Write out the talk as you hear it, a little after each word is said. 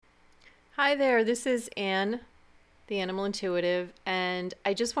Hi there, this is Anne, the Animal Intuitive, and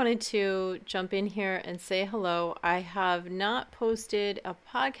I just wanted to jump in here and say hello. I have not posted a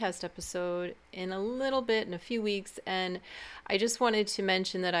podcast episode in a little bit, in a few weeks, and I just wanted to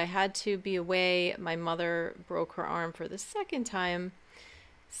mention that I had to be away. My mother broke her arm for the second time,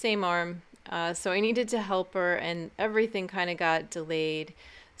 same arm, so I needed to help her, and everything kind of got delayed.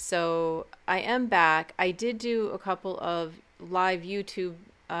 So I am back. I did do a couple of live YouTube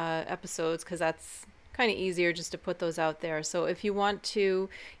episodes because that's kind of easier just to put those out there. So if you want to,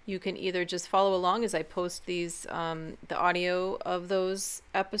 you can either just follow along as I post these, the audio of those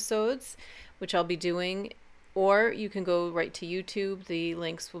episodes, which I'll be doing, or you can go right to YouTube. The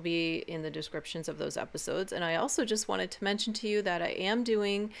links will be in the descriptions of those episodes. And I also just wanted to mention to you that I am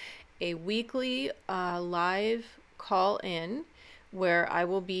doing a weekly live call in where I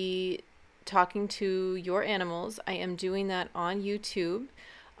will be talking to your animals. I am doing that on YouTube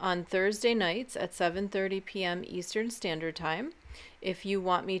on Thursday nights at 7:30 p.m. Eastern Standard Time. If you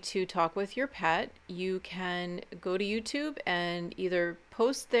want me to talk with your pet, you can go to YouTube and either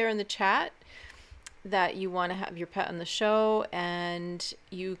post there in the chat that you want to have your pet on the show, and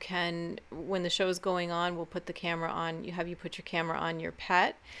you can, when the show is going on, we'll put the camera on, you put your camera on your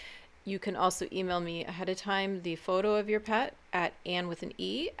pet. You can also email me ahead of time the photo of your pet at Anne with an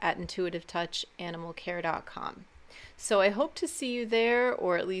E at intuitivetouchanimalcare.com. So I hope to see you there,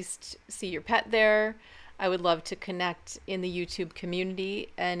 or at least see your pet there. I would love to connect in the YouTube community.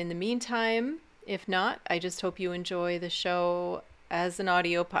 And in the meantime, if not, I just hope you enjoy the show as an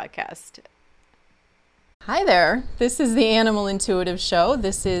audio podcast. Hi there. This is the Animal Intuitive Show.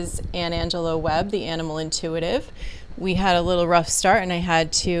 This is Anne Angelo Webb, the Animal Intuitive. We had a little rough start, and I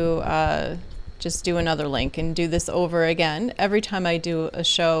had to just do another link and do this over again. Every time I do a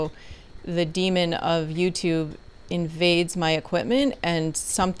show, the demon of YouTube invades my equipment and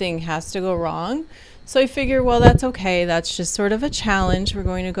something has to go wrong. So I figure, well, that's okay. That's just sort of a challenge. We're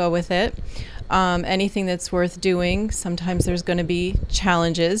going to go with it. Anything that's worth doing, sometimes there's going to be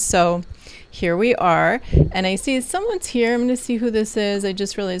challenges. So here we are. And I see someone's here. I'm going to see who this is. I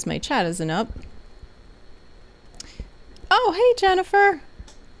just realized my chat isn't up. Oh, hey, Jennifer.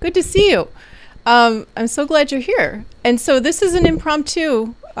 Good to see you. I'm so glad you're here. And so this is an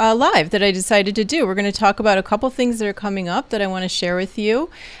impromptu live that I decided to do. We're going to talk about a couple things that are coming up that I want to share with you,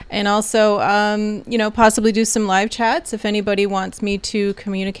 and also, possibly do some live chats if anybody wants me to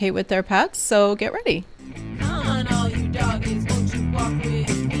communicate with their pets. So get ready. Come on, all you doggies, won't you walk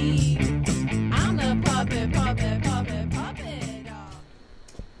with me? I'm the puppet dog.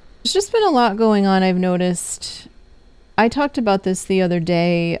 There's just been a lot going on, I've noticed. I talked about this the other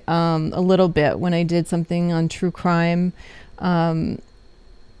day a little bit when I did something on true crime,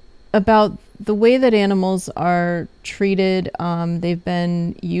 about the way that animals are treated. They've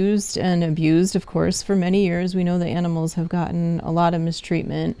been used and abused, of course, for many years. We know that animals have gotten a lot of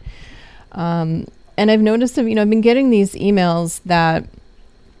mistreatment. And I've noticed that, I've been getting these emails that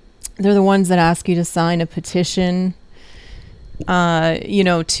they're the ones that ask you to sign a petition,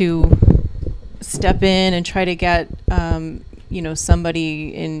 to step in and try to get,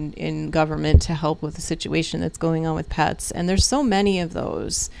 somebody in government to help with the situation that's going on with pets. And there's so many of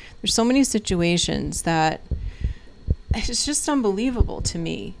those. There's so many situations that it's just unbelievable to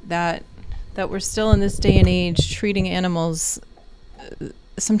me that we're still in this day and age treating animals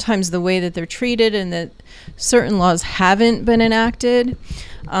sometimes the way that they're treated, and that certain laws haven't been enacted.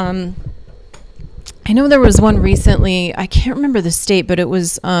 I know there was one recently, I can't remember the state, but it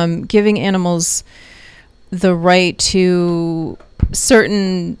was giving animals the right to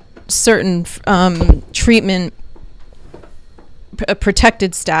certain treatment, a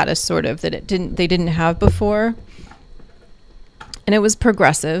protected status sort of, that they didn't have before. And it was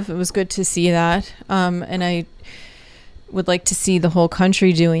progressive. It was good to see that. And I would like to see the whole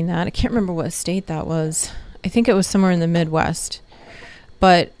country doing that. I can't remember what state that was. I think it was somewhere in the Midwest.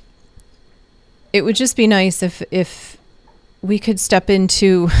 But it would just be nice if we could step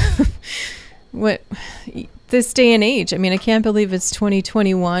into what this day and age. I mean, I can't believe it's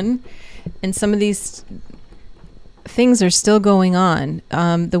 2021 and some of these things are still going on,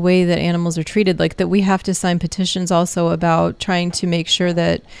 the way that animals are treated, like that we have to sign petitions also about trying to make sure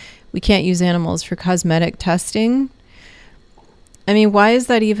that we can't use animals for cosmetic testing. I mean, why is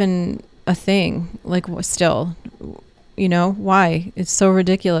that even a thing? Like, still, why? It's so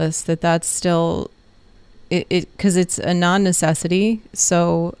ridiculous that that's still it, because it's a non-necessity.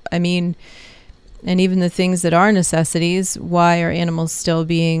 So, I mean, and even the things that are necessities, why are animals still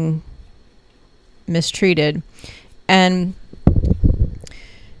being mistreated? And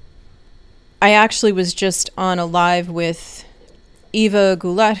I actually was just on a live with Eva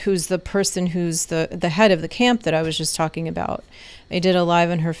Goulet, who's the person who's the head of the camp that I was just talking about. I did a live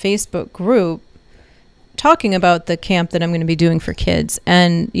in her Facebook group talking about the camp that I'm going to be doing for kids.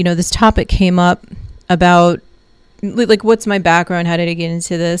 And, this topic came up about, like, what's my background? How did I get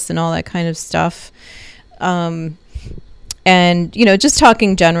into this and all that kind of stuff? And, just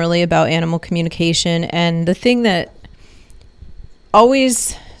talking generally about animal communication. And the thing that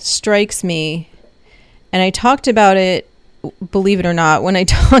always strikes me, and I talked about it, believe it or not, when I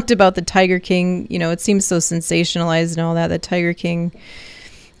talked about the Tiger King, it seems so sensationalized and all that, the Tiger King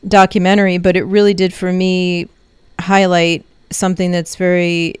documentary, but it really did for me highlight something that's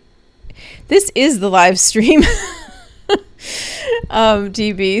this is the live stream.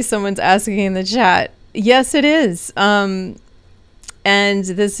 DB, someone's asking in the chat. Yes, it is. And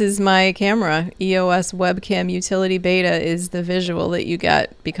this is my camera. EOS webcam utility beta is the visual that you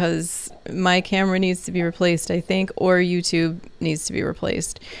get, because my camera needs to be replaced, I think, or YouTube needs to be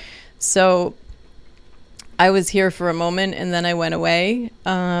replaced. So I was here for a moment and then I went away.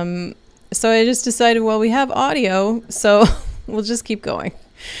 So I just decided, well, we have audio, so we'll just keep going.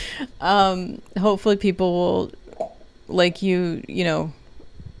 Hopefully people will, like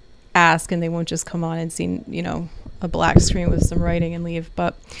ask, and they won't just come on and see, a black screen with some writing and leave.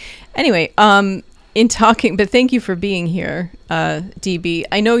 But anyway, in talking, but thank you for being here, DB.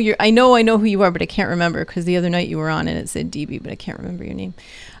 I know who you are, but I can't remember, because the other night you were on and it said DB, but I can't remember your name.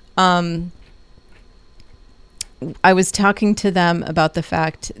 I was talking to them about the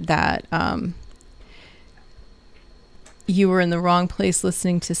fact that you were in the wrong place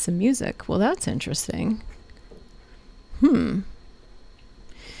listening to some music. Well, that's interesting.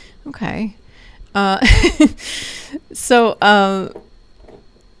 Okay. So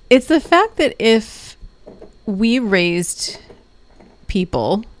it's the fact that if we raised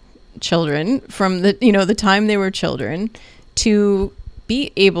children from the time they were children, to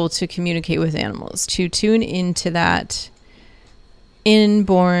be able to communicate with animals, to tune into that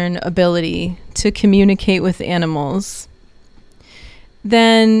inborn ability to communicate with animals,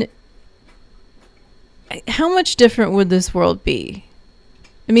 then how much different would this world be?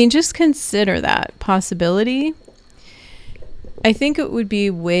 I mean, just consider that possibility. I think it would be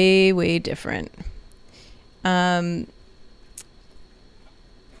way, way different.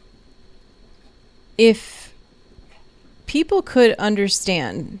 If people could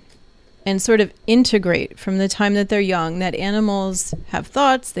understand and sort of integrate from the time that they're young that animals have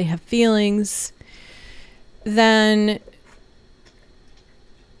thoughts, they have feelings, then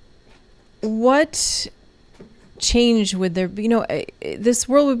what change would there be? This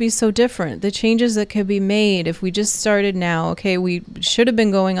world would be so different. The changes that could be made if we just started now. Okay, we should have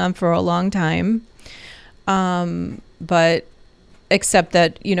been going on for a long time, but except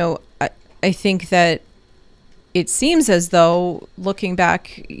that I think that it seems as though, looking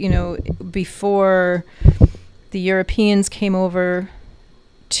back, before the Europeans came over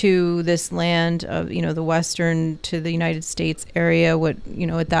to this land of, the Western to the United States area, what,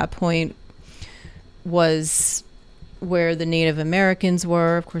 at that point was where the Native Americans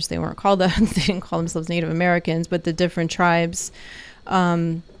were. Of course, they weren't called that. They didn't call themselves Native Americans, but the different tribes,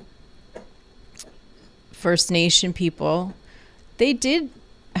 First Nation people, they did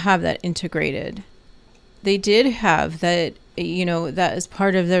have that integrated. They did have that, that as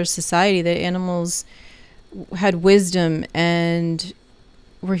part of their society, that animals had wisdom and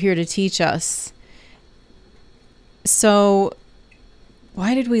were here to teach us. So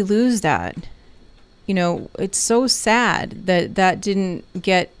why did we lose that? It's so sad that didn't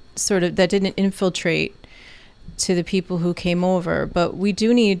infiltrate to the people who came over, but we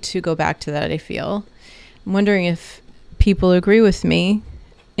do need to go back to that, I feel. I'm wondering if people agree with me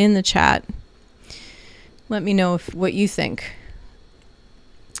in the chat. Let me know what you think.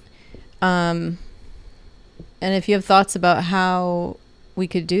 And if you have thoughts about how we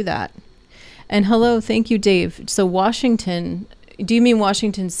could do that. And hello, thank you, Dave. So Washington, do you mean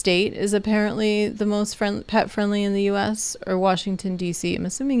Washington State is apparently the most pet friendly in the U.S. or Washington, D.C.? I'm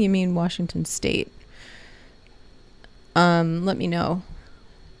assuming you mean Washington State. Let me know.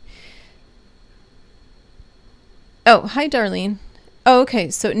 Oh, hi, Darlene. Oh, okay.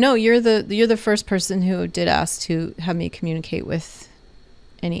 So no, you're the first person who did ask to have me communicate with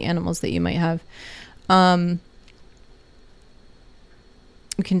any animals that you might have.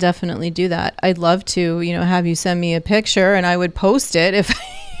 We can definitely do that. I'd love to, have you send me a picture, and I would post it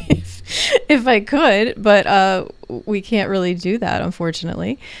if I could, but we can't really do that,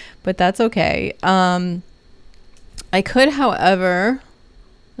 unfortunately. But that's okay. I could, however,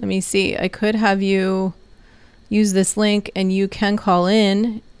 let me see. I could have you use this link, and you can call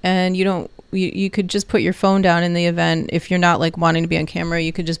in, and you don't you could just put your phone down in the event. If you're not like wanting to be on camera,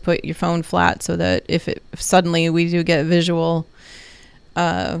 you could just put your phone flat so that if suddenly we do get visual,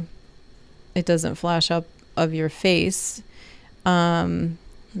 it doesn't flash up of your face. Let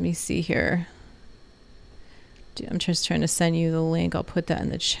me see here. I'm just trying to send you the link. I'll put that in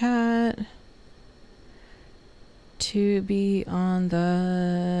the chat. To be on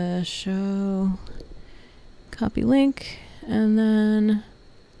the show. Copy link. And then,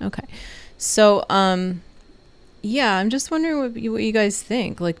 okay. So, yeah, I'm just wondering what you guys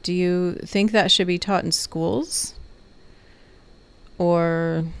think. Like, do you think that should be taught in schools?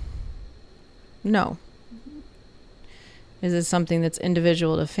 Or no? Is it something that's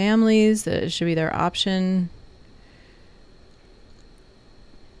individual to families, that it should be their option?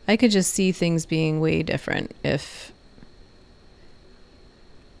 I could just see things being way different if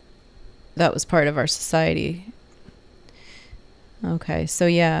that was part of our society. Okay, so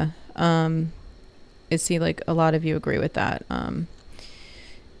yeah, I see like a lot of you agree with that.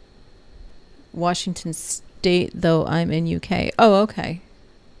 Washington State, though I'm in UK. Oh, okay.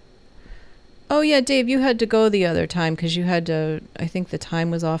 Oh yeah, Dave, you had to go the other time because you had to, I think the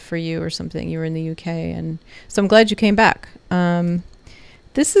time was off for you or something. You were in the UK, and so I'm glad you came back.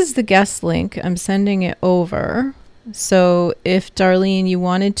 This is the guest link. I'm sending it over. So if Darlene, you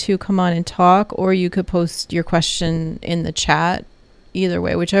wanted to come on and talk, or you could post your question in the chat, either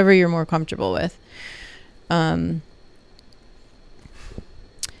way, whichever you're more comfortable with.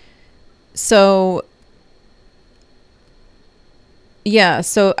 So yeah,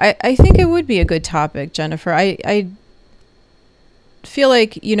 so I think it would be a good topic, Jennifer. I feel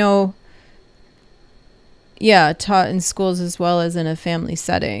like, you know, yeah, taught in schools as well as in a family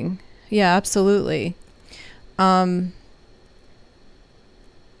setting. Yeah, absolutely.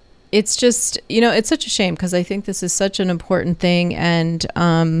 It's just, you know, it's such a shame because I think this is such an important thing, and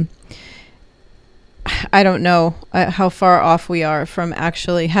I don't know how far off we are from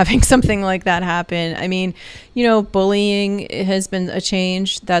actually having something like that happen. I mean, you know, bullying has been a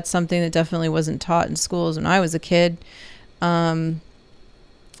change. That's something that definitely wasn't taught in schools when I was a kid.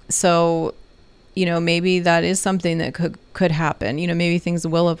 So, you know, maybe that is something that could happen. You know, maybe things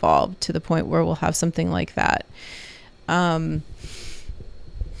will evolve to the point where we'll have something like that.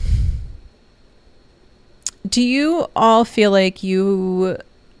 Do you all feel like you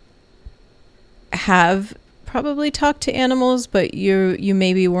have probably talked to animals, but you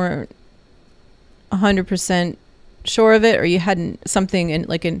maybe weren't 100% sure of it, or you hadn't something in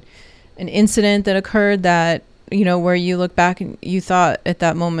like an incident that occurred that, you know, where you look back and you thought at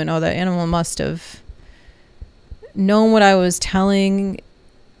that moment, oh, that animal must have known what I was telling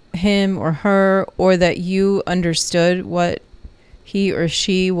him or her, or that you understood what he or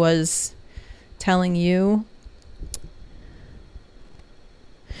she was telling you?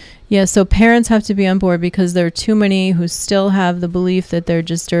 Yeah, so parents have to be on board because there are too many who still have the belief that they're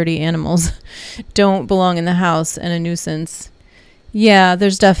just dirty animals, don't belong in the house, and a nuisance. Yeah,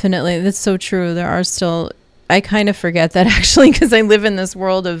 there's definitely, that's so true. There are still, I kind of forget that actually because I live in this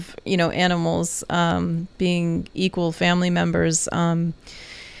world of, you know, animals being equal family members, you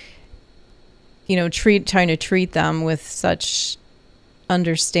know, trying to treat them with such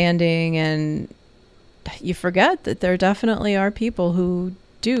understanding, and you forget that there definitely are people who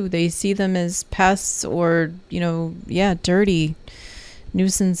they see them as pests, or, you know, yeah, dirty.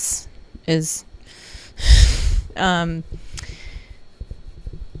 Nuisance is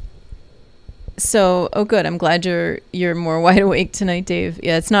so, oh good, I'm glad you're more wide awake tonight, Dave.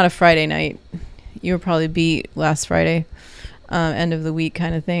 Yeah, it's not a Friday night. You were probably beat last Friday, end of the week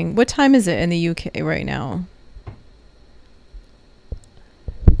kind of thing. What time is it in the UK right now?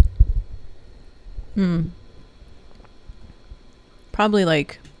 Probably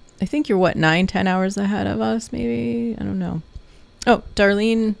like, I think you're what, 9-10 hours ahead of us, maybe? I don't know. Oh,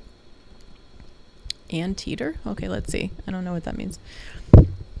 Darlene and Teeter? Okay, let's see. I don't know what that means.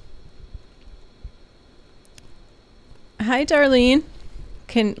 Hi, Darlene.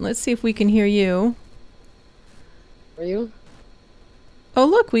 Let's see if we can hear you. Are you? Oh,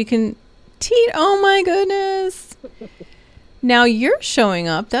 look, we can. Oh my goodness. Now you're showing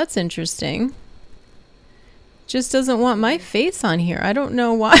up. That's interesting. Just doesn't want my face on here. I don't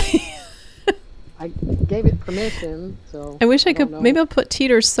know why. I gave it permission, so I wish I could. Maybe I'll put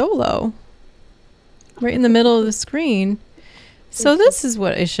Teeter solo right in the middle of the screen. So this is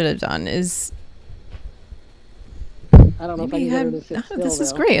what I should have done is, I don't know if I can get her to sit still, this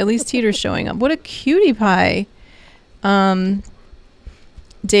is great. At least Teeter's showing up. What a cutie pie.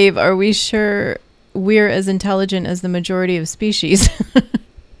 Dave, are we sure we're as intelligent as the majority of species?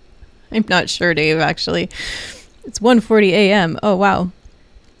 I'm not sure, Dave, actually. It's 1:40 a.m. Oh, wow.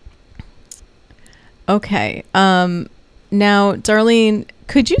 Okay. Now, Darlene,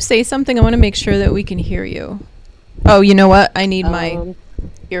 could you say something? I want to make sure that we can hear you. Oh, you know what? I need my Um,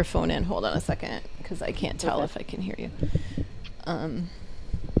 earphone in. Hold on a second, because I can't tell okay. if I can hear you. Um,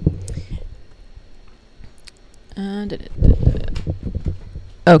 da, da, da, da.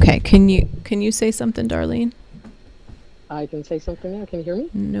 Okay. Can you say something, Darlene? I can say something now. Can you hear me?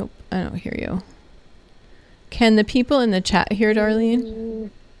 Nope, I don't hear you. Can the people in the chat hear Darlene? Mm,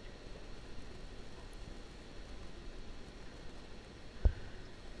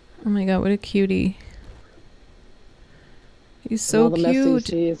 Oh my god, what a cutie. He's and all so the mess that you cute.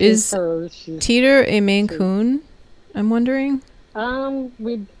 see is Is hers. She's Teeter a Maine she. Coon? I'm wondering.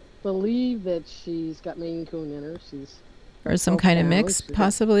 We believe that she's got Maine Coon in her. She's Or some well kind of found. mix, She's got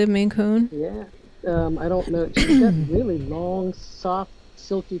possibly, of Maine Coon. yeah. I don't know. She's got really long, soft,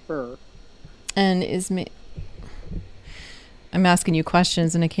 silky fur. And I'm asking you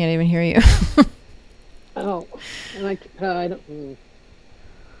questions and I can't even hear you. Oh, and I don't.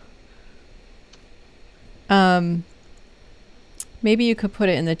 um, maybe you could put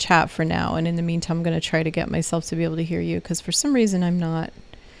it in the chat for now. And in the meantime, I'm going to try to get myself to be able to hear you because for some reason I'm not.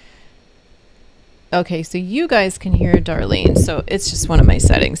 Okay, so you guys can hear Darlene. So it's just one of my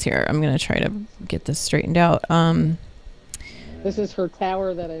settings here. I'm going to try to get this straightened out. This is her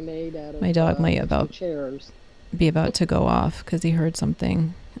tower that I made out My of dog might some chairs. be about to go off because he heard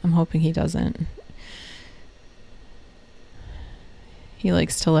something. I'm hoping he doesn't. He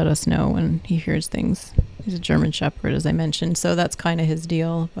likes to let us know when he hears things. He's a German Shepherd, as I mentioned, so that's kind of his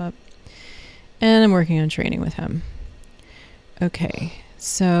deal. And I'm working on training with him. Okay,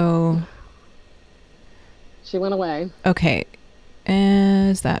 so... She went away. Okay,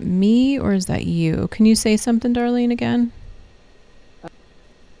 is that me or is that you? Can you say something, Darlene, again?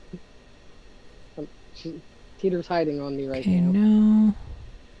 Teeter's hiding on me right Okay, now. no.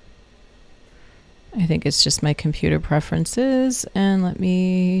 I think it's just my computer preferences. And let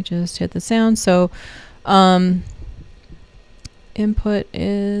me just hit the sound. So, input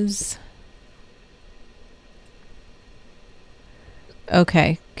is...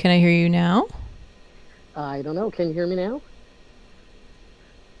 Okay, can I hear you now? I don't know. Can you hear me now?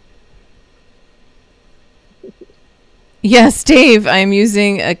 Yes, Dave, I'm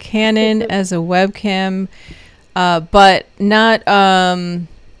using a Canon as a webcam, but not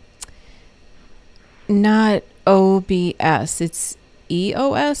OBS. It's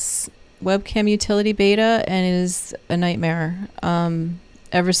EOS, Webcam Utility Beta, and it is a nightmare.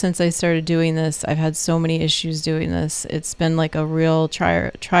 Ever since I started doing this, I've had so many issues doing this. It's been like a real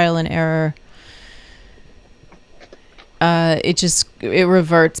trial and error. It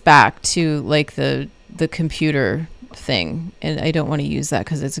reverts back to like the computer thing, and I don't want to use that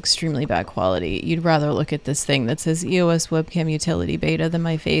because it's extremely bad quality. You'd rather look at this thing that says EOS Webcam Utility Beta than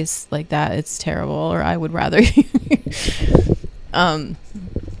my face like that. It's terrible. Or I would rather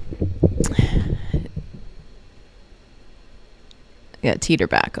yeah, teeter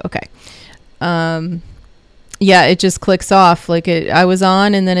back. Okay. Yeah, it just clicks off. Like I was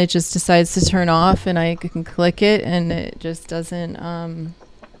on, and then it just decides to turn off, and I can click it, and it just doesn't.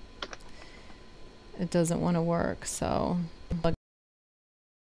 It doesn't want to work. So,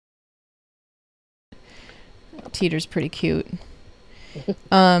 Teeter's pretty cute.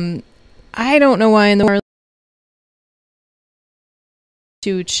 I don't know why in the world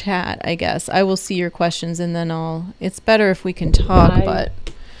to chat. I guess I will see your questions, and then It's better if we can talk, but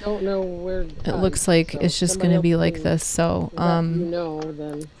don't know where to it looks like it's just going to be like this. So,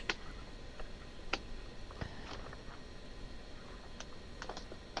 then.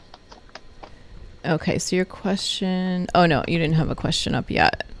 Okay, so your question... Oh, no, you didn't have a question up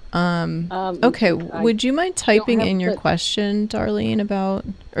yet. Okay, would you mind typing in your question, Darlene, about...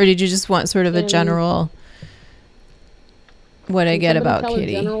 Or did you just want sort of a general... What I get about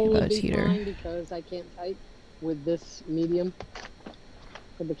Kitty, about Teeter? Because I can't type with this medium,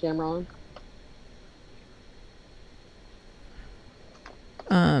 with the camera on.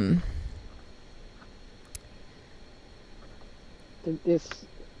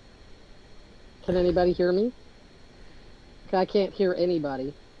 Can anybody hear me? I can't hear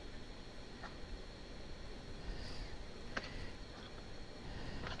anybody.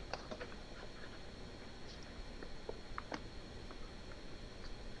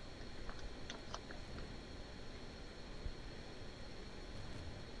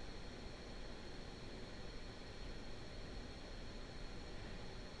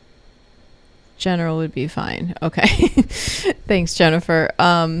 General would be fine. Okay. Thanks, Jennifer.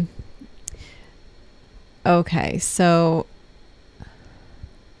 Okay, so...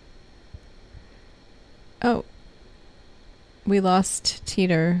 Oh. We lost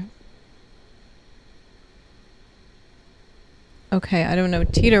Teeter. Okay, I don't know.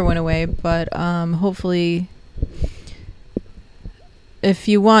 Teeter went away, but hopefully, if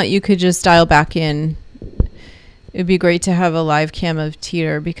you want, you could just dial back in. It'd be great to have a live cam of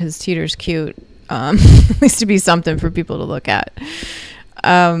Teeter because Teeter's cute. At least to be something for people to look at.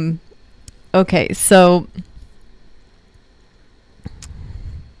 Okay, so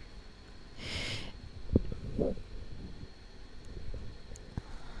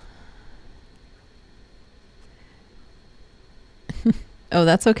oh,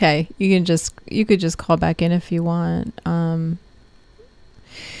 that's okay. You could just call back in if you want.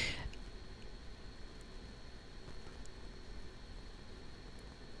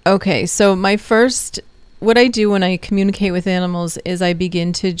 Okay, so what I do when I communicate with animals is I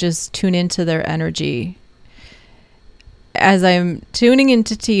begin to just tune into their energy. As I'm tuning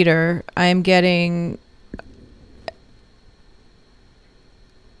into Teeter, I'm getting.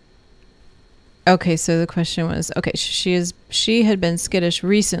 Okay, so the question was, okay, she had been skittish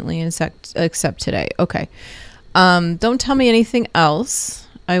recently except today. Okay. Don't tell me anything else.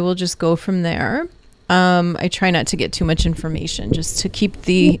 I will just go from there. I try not to get too much information just to keep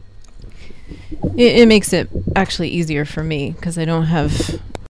it makes it actually easier for me because I don't have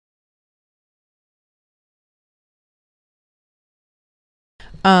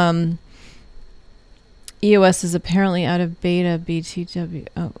EOS is apparently out of beta BTW.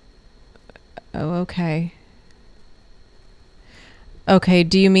 Oh, okay. Okay,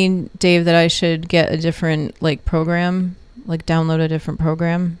 do you mean, Dave, that I should get a different program, download a different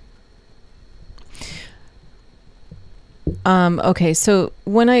program? Okay, so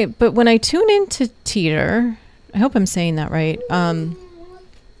when I tune into Teeter, I hope I'm saying that right.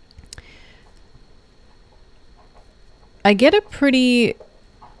 I get a pretty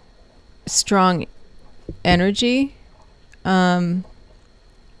strong energy.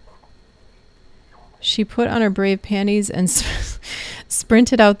 She put on her brave panties and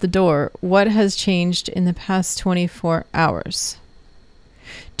sprinted out the door. What has changed in the past 24 hours?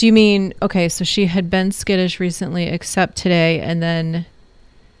 Do you mean, okay, so she had been skittish recently except today, and then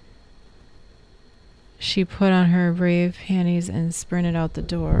she put on her brave panties and sprinted out the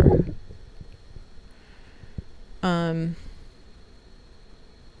door.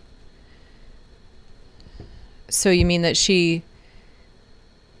 So you mean that she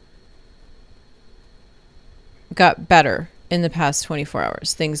got better in the past 24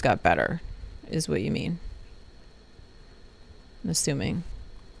 hours? Things got better, is what you mean? I'm assuming.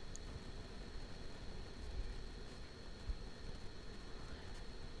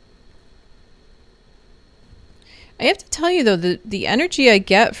 I have to tell you, though, the energy I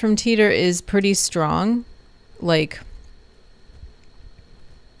get from Teeter is pretty strong.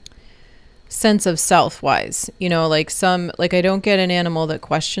 Sense of self wise. I don't get an animal that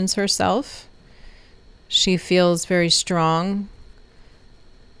questions herself. She feels very strong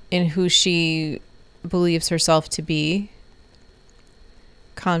in who she believes herself to be.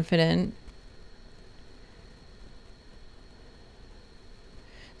 Confident.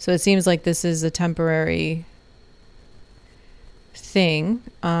 So it seems like this is a temporary thing.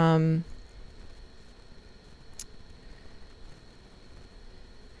 And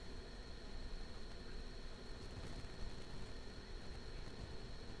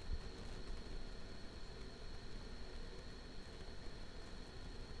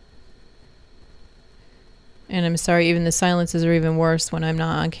I'm sorry, even the silences are even worse when I'm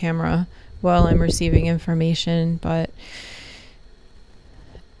not on camera while I'm receiving information, but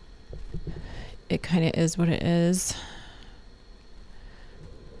it kind of is what it is.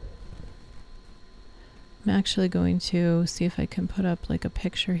 I'm actually going to see if I can put up a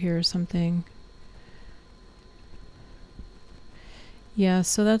picture here or something. Yeah,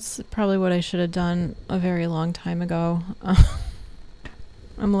 so that's probably what I should have done a very long time ago.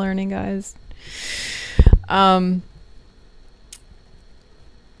 I'm learning, guys.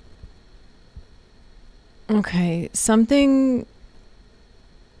 Okay, something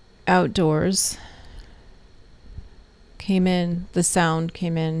outdoors came in. The sound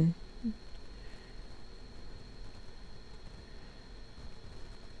came in.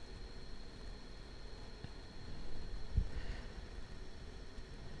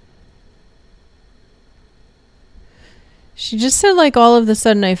 She just said all of a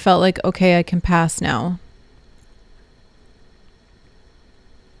sudden I felt like, okay, I can pass now.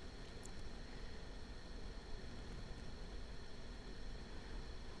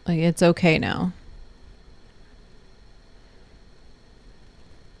 It's okay now.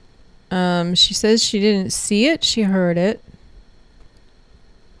 She says she didn't see it, she heard it.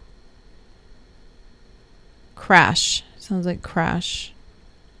 Crash. Sounds like crash.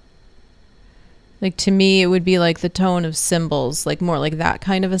 Like to me, it would be like the tone of cymbals, like more like that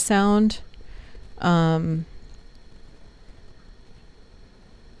kind of a sound. Um,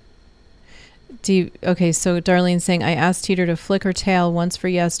 okay, so Darlene's saying, I asked Teeter to flick her tail once for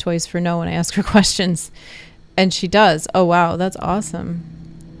yes, twice for no when I ask her questions. And she does. Oh, wow, that's awesome.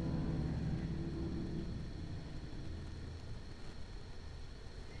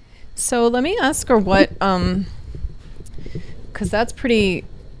 So let me ask her what, because that's pretty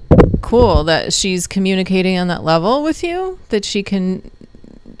cool that she's communicating on that level with you, that she can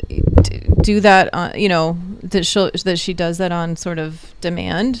do that, that she does that on sort of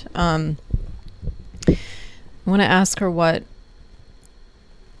demand. I want to ask her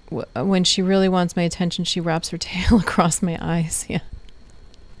when she really wants my attention, she wraps her tail across my eyes. Yeah.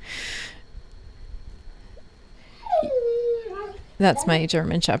 That's my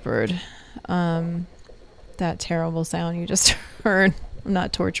German Shepherd. That terrible sound you just heard. I'm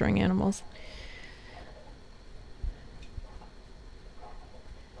not torturing animals.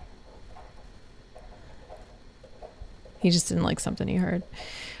 He just didn't like something he heard.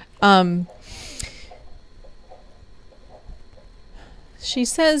 She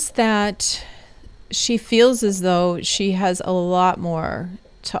says that she feels as though she has a lot more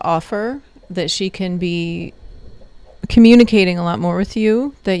to offer, that she can be communicating a lot more with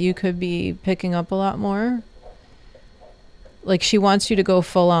you, that you could be picking up a lot more. Like she wants you to go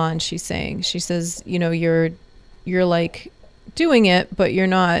full on, she's saying. She says, you're like doing it, but you're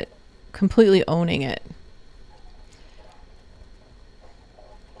not completely owning it.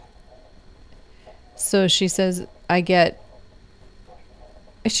 So she says, I've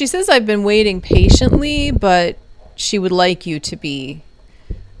been waiting patiently, but she would like you to be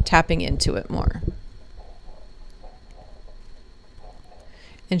tapping into it more.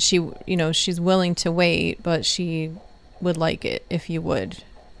 And she's willing to wait, but she would like it if you would.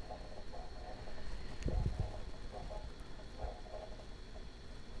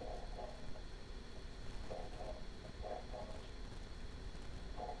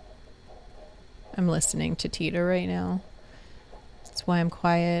 I'm listening to Teeter right now. That's why I'm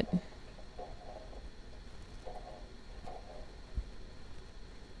quiet.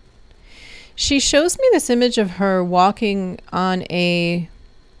 She shows me this image of her walking on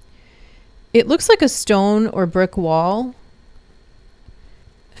it looks like a stone or brick wall.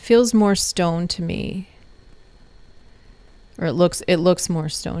 It feels more stone to me. Or it looks more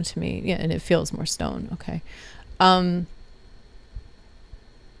stone to me. Yeah, and it feels more stone. Okay. And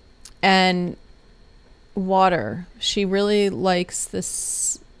water. She really likes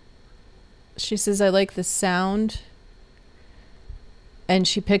this. She says, I like the sound. And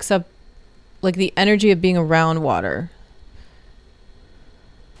she picks up like the energy of being around water.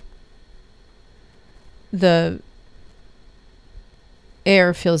 The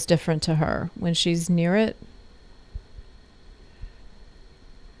air feels different to her when she's near it.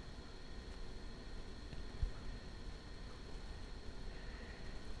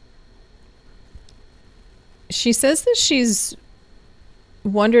 She says that she's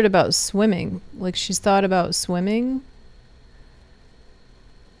wondered about swimming. Like she's thought about swimming.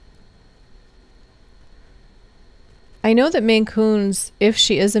 I know that Maine Coons, if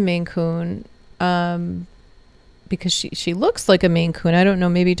she is a Maine Coon, because she looks like a Maine Coon. I don't know.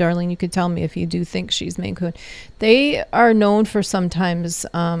 Maybe, Darlene, you could tell me if you do think she's Maine Coon. They are known for sometimes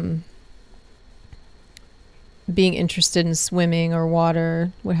being interested in swimming or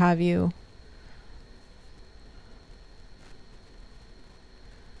water, what have you.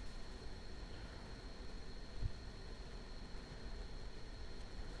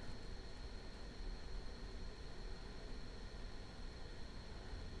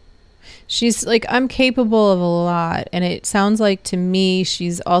 She's like, I'm capable of a lot. And it sounds like to me,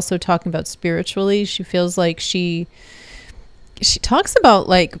 she's also talking about spiritually. She feels like she talks about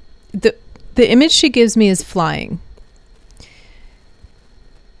like the image she gives me is flying.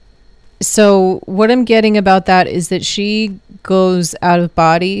 So what I'm getting about that is that she goes out of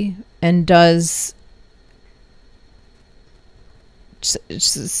body and does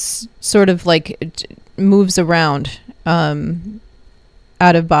sort of like moves around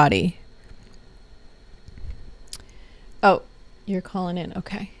out of body. Oh, you're calling in.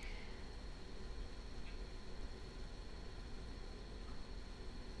 Okay.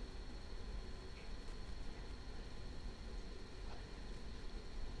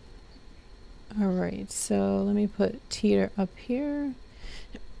 All right. So let me put Teeter up here.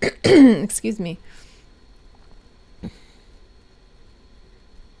 Excuse me.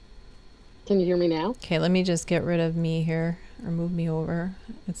 Can you hear me now? Okay, let me just get rid of me here, or move me over.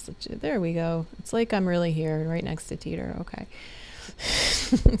 There we go. It's like I'm really here, right next to Teeter. Okay.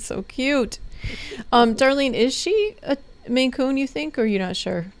 So cute. Darlene, is she a Maine Coon, you think, or you're not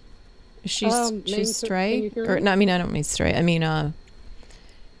sure? She's Can stray? you hear Or me? no, I mean, I don't mean stray. I mean, It's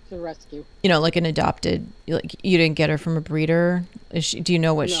a rescue. like an adopted, like you didn't get her from a breeder. Do you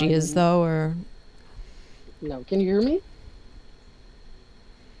know what No, she I is didn't. though, or No, can you hear me?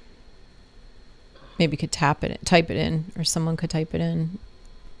 maybe you could type it in, or someone could type it in.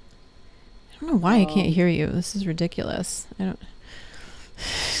 I don't know why I can't hear you. This is ridiculous. I don't.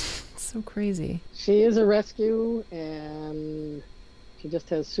 It's so crazy. She is a rescue, and she just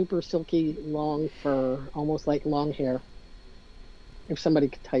has super silky long fur, almost like long hair. If somebody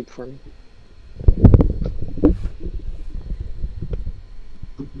could type for me.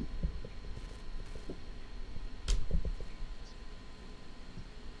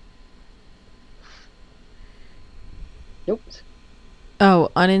 Nope.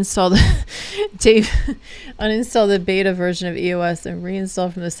 Oh, uninstall the Dave. Uninstall the beta version of EOS and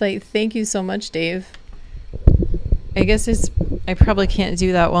reinstall from the site. Thank you so much, Dave. I guess I probably can't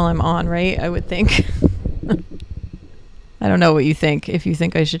do that while I'm on, right? I would think. I don't know what you think. If you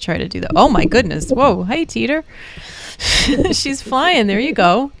think I should try to do that. Oh my goodness! Whoa! Hey, Teeter. She's flying. There you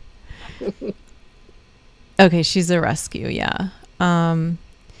go. Okay, she's a rescue. Yeah.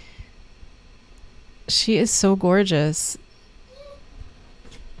 She is so gorgeous.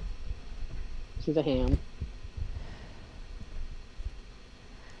 She's a ham.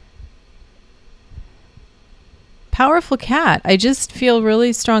 Powerful cat. I just feel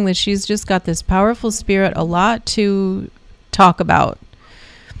really strong that she's just got this powerful spirit, a lot to talk about.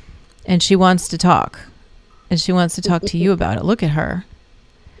 And she wants to talk. And she wants to talk to you about it. Look at her.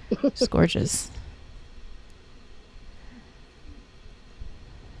 She's gorgeous.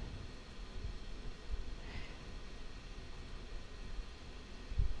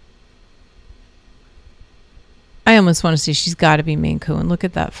 I almost want to see. She's got to be Maine Coon. Look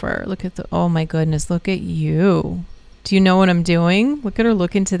at that fur. Look at oh my goodness. Look at you. Do you know what I'm doing? Look at her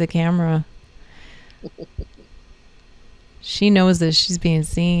look into the camera. She knows that she's being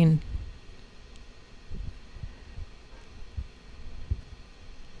seen.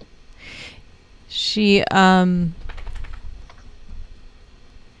 She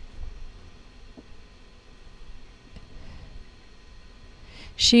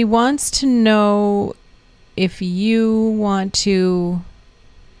she wants to know if you want to.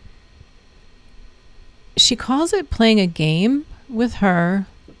 She calls it playing a game with her,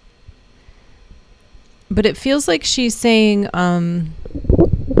 but it feels like she's saying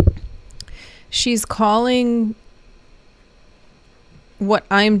she's calling what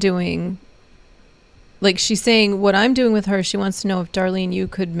I'm doing, like she's saying what I'm doing with her. She wants to know if Darlene, you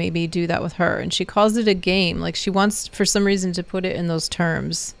could maybe do that with her, and she calls it a game. Like she wants for some reason to put it in those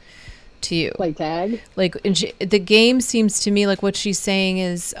terms to you. Play tag. Like the game seems to me like what she's saying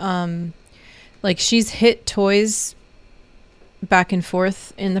is like she's hit toys back and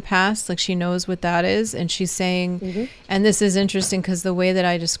forth in the past, like she knows what that is, and she's saying and this is interesting because the way that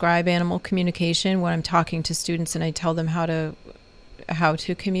I describe animal communication when I'm talking to students and I tell them how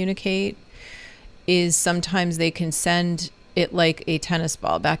to communicate is sometimes they can send it like a tennis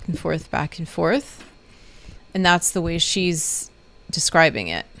ball back and forth, and that's the way she's describing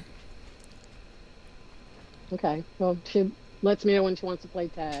it. Okay. Well, she lets me know when she wants to play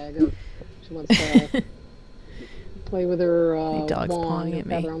tag or she wants to play with her dog's wand, pawing her at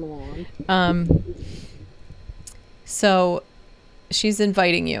me. feather on the wand. So she's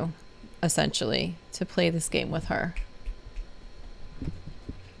inviting you essentially to play this game with her.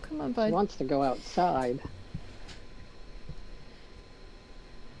 Come on, bud. She wants to go outside.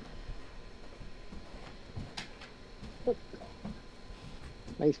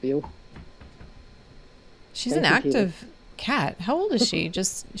 Nice view. She's Thank an you, Peter. active cat. How old is she?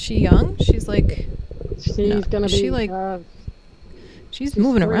 Is she young? She's like She's gonna be. she like she's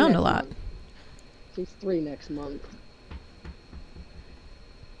moving 3 around next a lot. month. She's 3 next month.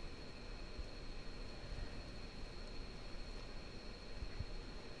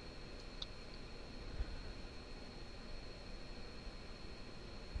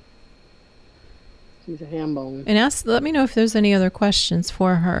 She's a ham bone. And let me know if there's any other questions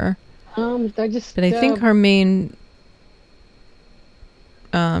for her. I But I think her main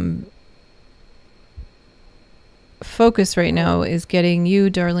focus right now is getting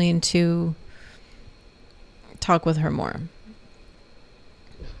you, Darlene, to talk with her more.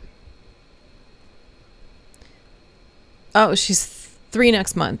 Oh, she's 3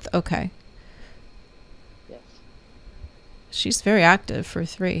 next month. Okay. Yes. She's very active for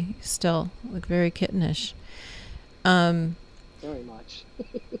 3 still, like very kittenish. Very much.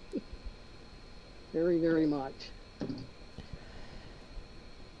 Very, very much.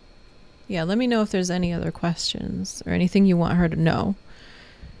 Yeah, let me know if there's any other questions or anything you want her to know.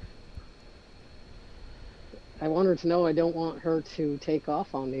 I want her to know I don't want her to take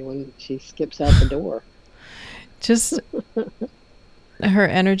off on me when she skips out the door. Just her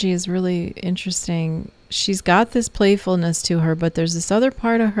energy is really interesting. She's got this playfulness to her, but there's this other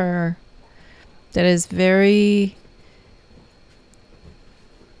part of her that is very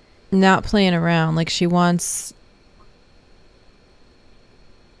not playing around. Like she wants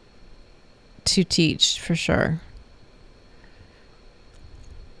to teach for sure.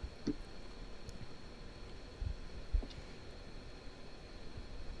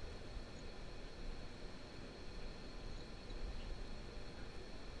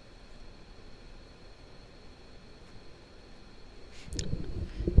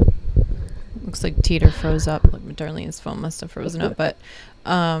 Looks like Teeter froze up. Like Darlene's phone must have frozen up. But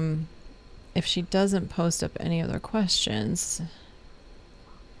if she doesn't post up any other questions,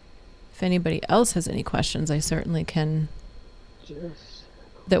 if anybody else has any questions, I certainly can.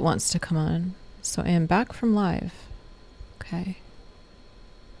 That wants to come on. So I am back from live. Okay.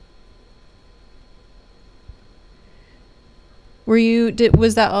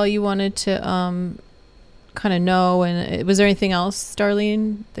 Was that all you wanted to kind of know? And was there anything else,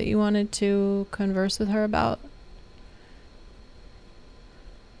 Darlene, that you wanted to converse with her about?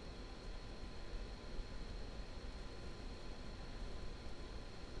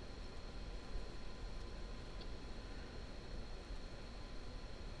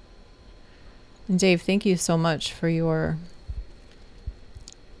 And Dave, thank you so much for your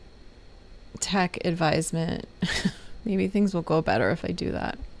tech advisement. Maybe things will go better if I do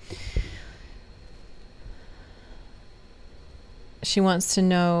that. She wants to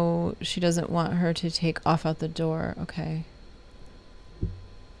know, she doesn't want her to take off out the door. Okay.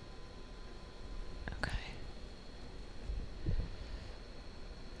 Okay.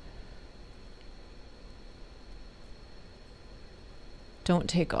 Don't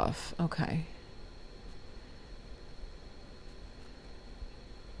take off. Okay.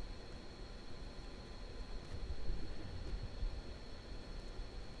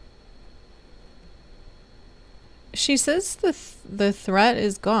 She says the threat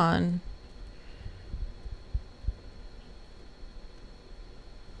is gone.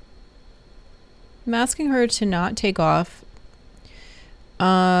 I'm asking her to not take off.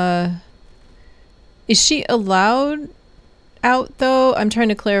 Is she allowed out though? I'm trying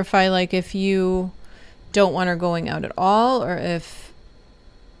to clarify, like if you don't want her going out at all, or if,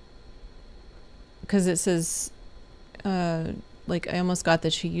 because it says, like I almost got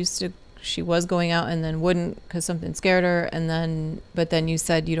that she was going out and then wouldn't because something scared her, but then you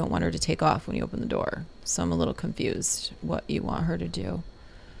said you don't want her to take off when you open the door. So I'm a little confused what you want her to do.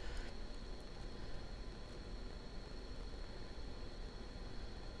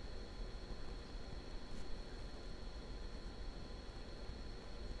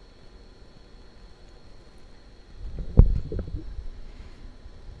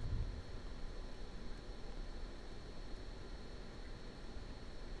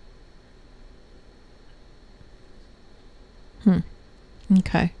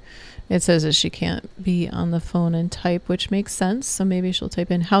 Okay. It says that she can't be on the phone and type, which makes sense. So maybe she'll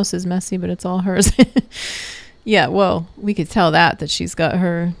type in house is messy, but it's all hers. Yeah, well, we could tell that she's got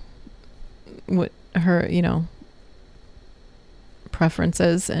her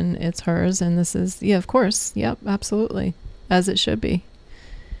preferences and it's hers. And this is, yeah, of course. Yep, absolutely. As it should be.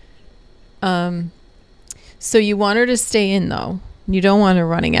 So you want her to stay in though. You don't want her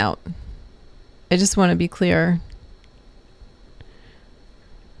running out. I just want to be clear.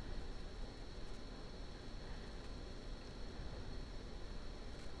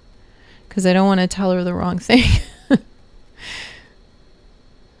 Because I don't want to tell her the wrong thing.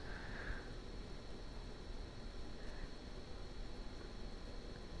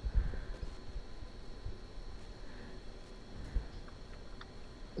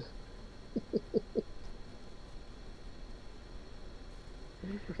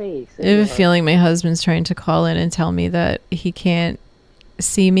 I have a feeling my husband's trying to call in and tell me that he can't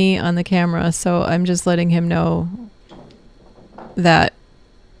see me on the camera. So I'm just letting him know that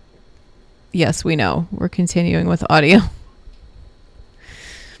yes, we know. We're continuing with audio.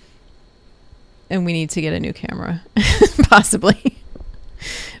 And we need to get a new camera. Possibly.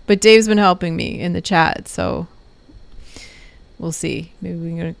 But Dave's been helping me in the chat, so we'll see. Maybe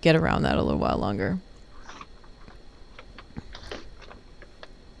we can get around that a little while longer.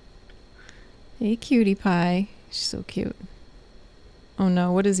 Hey, cutie pie. She's so cute. Oh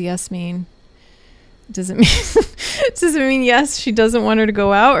no, what does yes mean? Does it mean yes, she doesn't want her to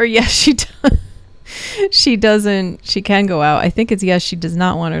go out, or yes, she does? she can go out. I think it's yes, she does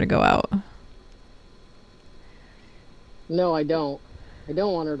not want her to go out. No, I don't. I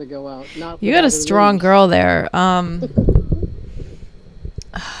don't want her to go out. Not You got a without her strong leash. girl there.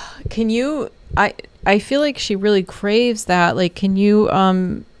 Can you I feel like she really craves that. Like, can you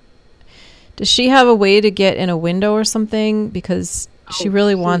does she have a way to get in a window or something, because she Oh,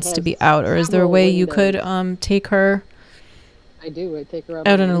 really she wants to has be out? Or is there a several way you could windows. take her I do. I take her out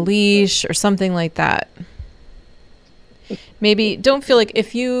out on a on a leash, but leash or something like that? Maybe don't feel like,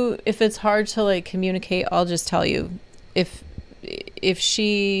 if it's hard to like communicate, I'll just tell you. If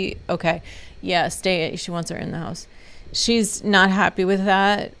she, okay, yeah, stay, she wants her in the house. She's not happy with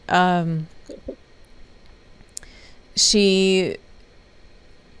that. She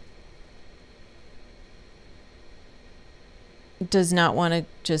does not want to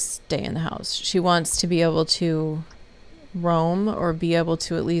just stay in the house. She wants to be able to roam, or be able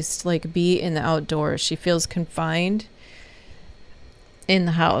to at least like be in the outdoors. She feels confined in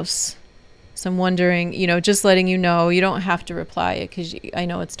the house. So I'm wondering, just letting you know, you don't have to reply it, because I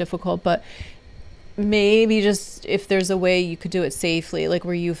know it's difficult, but maybe just if there's a way you could do it safely, like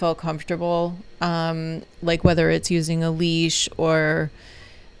where you felt comfortable, like whether it's using a leash or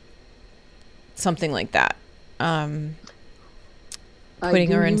something like that. I Putting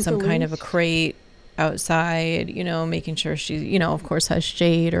do her in use a some kind of a leash. crate outside, making sure she, of course has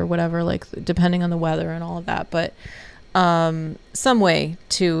shade or whatever, like depending on the weather and all of that. But some way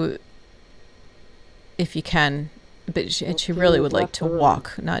to, if you can, but she Okay, really would like left to turn.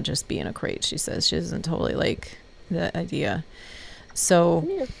 walk, not just be in a crate. She says she doesn't totally like that idea. So Come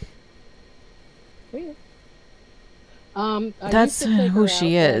here. Come here. I used that's to take who her out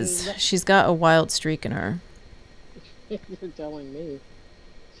she and is. She's got a wild streak in her. you're telling me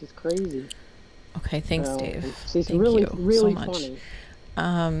she's crazy. Okay, thanks, So Dave. she's Thank really, you so really much. funny.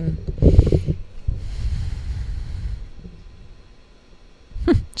 Um,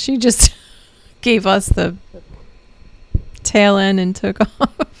 she just gave us the tail end and took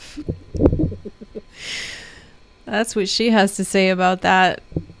off. That's what she has to say about that.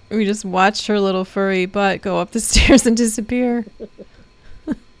 We just watched her little furry butt go up the stairs and disappear.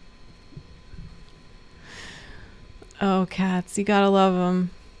 Oh, cats, you gotta love them.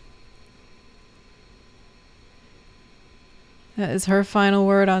 That is her final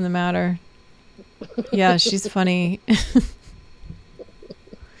word on the matter. Yeah, she's funny.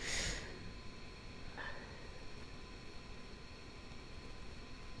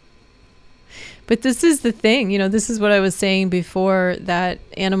 But this is the thing, this is what I was saying before, that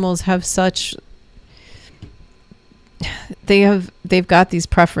animals have such, they've got these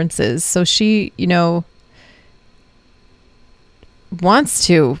preferences. So she, wants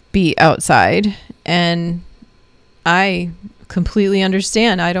to be outside, and I completely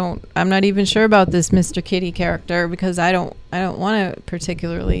understand. I'm not even sure about this Mr. Kitty character, because I don't want to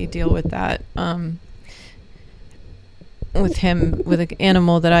particularly deal with that. With him, with an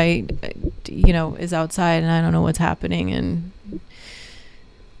animal that is outside, and I don't know what's happening and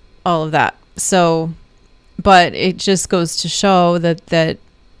all of that. So, but it just goes to show that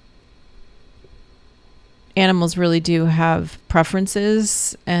animals really do have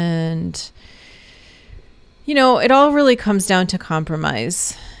preferences, and it all really comes down to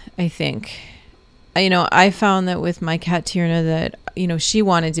compromise, I think. I found that with my cat Tierna that, she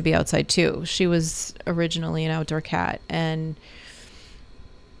wanted to be outside too. She was originally an outdoor cat, and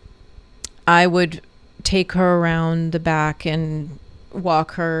I would take her around the back and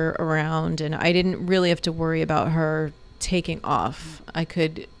walk her around, and I didn't really have to worry about her taking off. I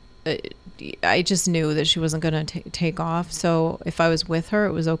just knew that she wasn't going to take off. So if I was with her,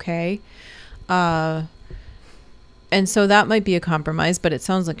 it was okay. And so that might be a compromise, but it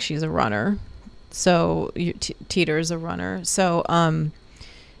sounds like she's a runner. So Teeter's a runner. So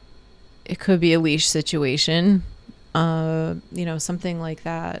it could be a leash situation, something like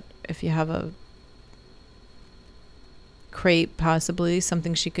that. If you have a crate, possibly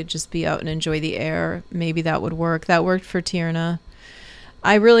something she could just be out and enjoy the air, maybe that would work. That worked for Tierna.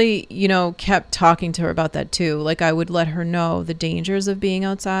 I really, kept talking to her about that too. Like, I would let her know the dangers of being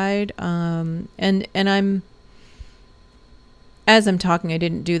outside. And as I'm talking, I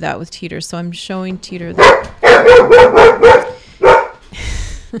didn't do that with Teeter, so I'm showing Teeter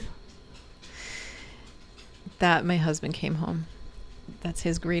that my husband came home. That's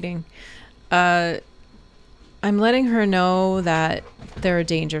his greeting. I'm letting her know that there are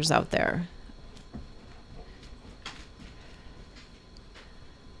dangers out there.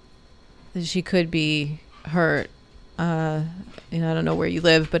 That she could be hurt. I don't know where you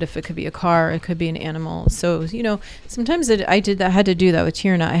live, but if it could be a car, it could be an animal. So, sometimes I had to do that with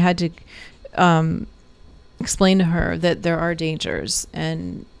Tierna. I had to explain to her that there are dangers.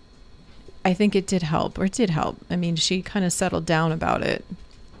 And I think it did help, or it did help. I mean, she kind of settled down about it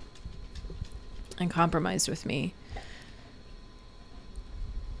and compromised with me.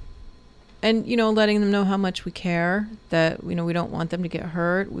 And, letting them know how much we care, that, we don't want them to get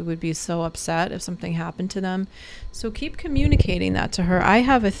hurt. We would be so upset if something happened to them. So keep communicating that to her. I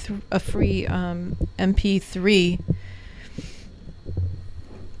have a free MP3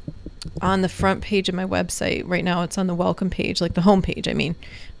 on the front page of my website. Right now it's on the welcome page, like the home page, I mean.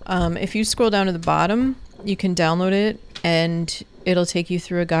 If you scroll down to the bottom, you can download it, and it'll take you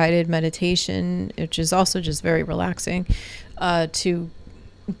through a guided meditation, which is also just very relaxing, to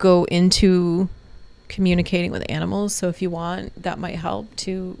go into communicating with animals. So if you want, that might help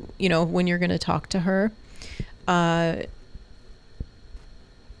to, when you're going to talk to her. Yeah,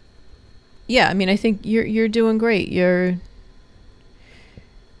 I mean, I think you're doing great.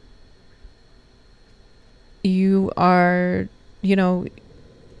 You are,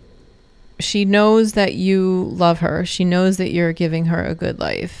 she knows that you love her. She knows that you're giving her a good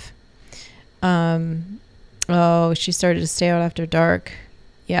life. Oh, she started to stay out after dark.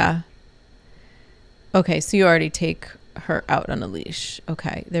 Yeah. Okay, so you already take her out on a leash.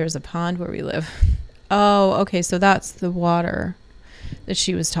 Okay, there's a pond where we live. Oh, okay, so that's the water that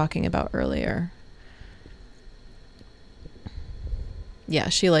she was talking about earlier. Yeah,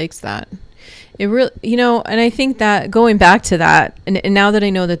 she likes that. It really, and I think that going back to that, and now that I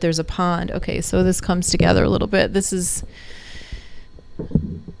know that there's a pond, okay, so this comes together a little bit. This is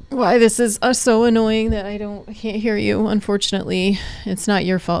why this is so annoying that I can't hear you. Unfortunately, it's not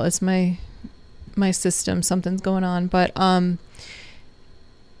your fault. It's my system. Something's going on. But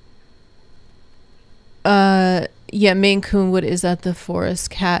yeah, Maine Coon. What is that? The forest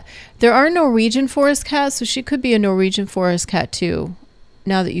cat. There are Norwegian forest cats, so she could be a Norwegian forest cat too.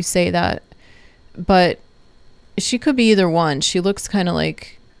 Now that you say that, but she could be either one. She looks kind of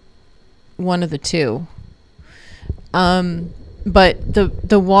like one of the two. But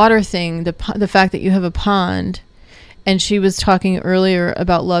the water thing, the fact that you have a pond, and she was talking earlier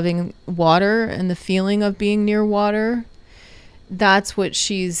about loving water and the feeling of being near water, that's what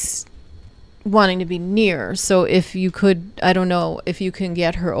she's wanting to be near. So if you could, I don't know, if you can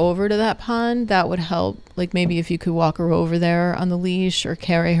get her over to that pond, that would help. Like maybe if you could walk her over there on the leash, or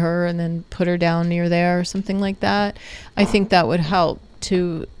carry her and then put her down near there or something like that. I think that would help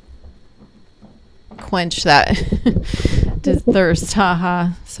to quench that thirst, haha,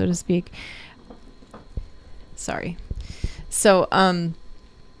 so to speak. Sorry. So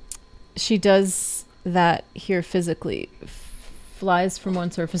she does that here physically, flies from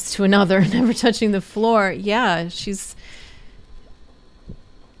one surface to another, never touching the floor. Yeah, she's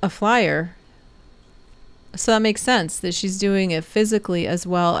a flyer. So that makes sense that she's doing it physically, as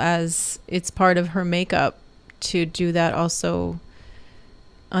well as it's part of her makeup to do that also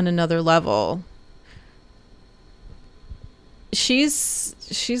on another level. She's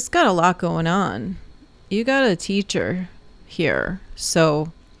got a lot going on. You got a teacher here,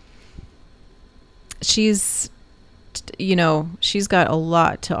 so she's got a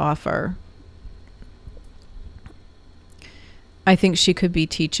lot to offer. I think she could be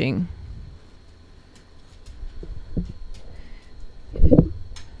teaching.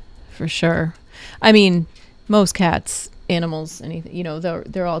 For sure. I mean, most cats, animals, anything,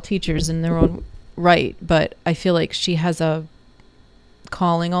 they're all teachers in their own right, but I feel like she has a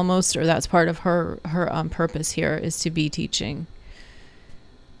calling almost, or that's part of her purpose here, is to be teaching.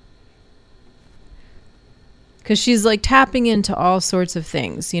 Because she's like tapping into all sorts of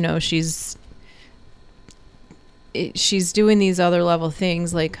things. She's doing these other level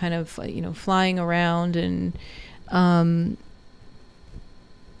things, like kind of, flying around, and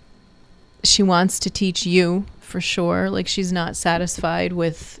she wants to teach you for sure. Like she's not satisfied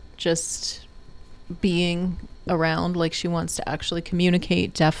with just being around. Like she wants to actually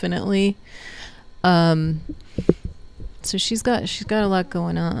communicate, definitely. So she's got a lot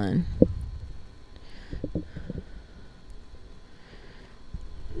going on.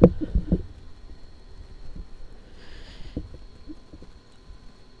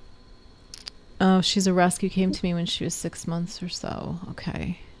 Oh, she's a rescue. Came to me when she was 6 months or so.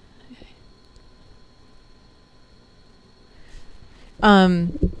 Okay. All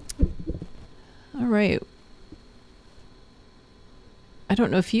right. I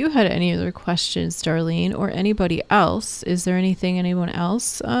don't know if you had any other questions, Darlene, or anybody else. Is there anything anyone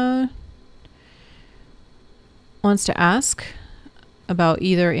else wants to ask about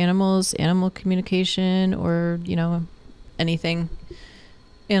either animal communication, or, anything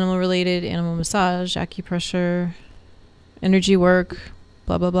animal related, animal massage, acupressure, energy work,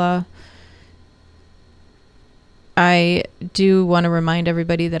 blah, blah, blah. I do want to remind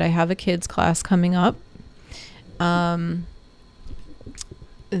everybody that I have a kids class coming up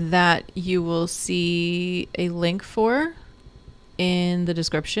that you will see a link for in the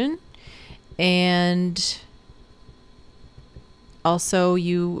description. And also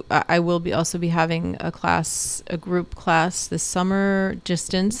I will be also be having a group class this summer,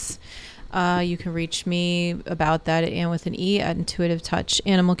 distance. You can reach me about that at Ann with an E at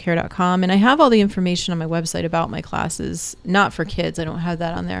intuitivetouchanimalcare.com. And I have all the information on my website about my classes, not for kids. I don't have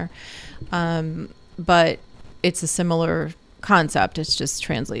that on there. But it's a similar concept. It's just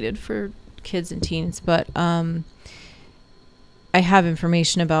translated for kids and teens. But I have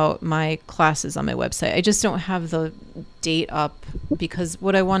information about my classes on my website. I just don't have the date up because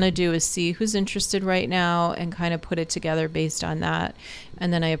what I want to do is see who's interested right now and kind of put it together based on that.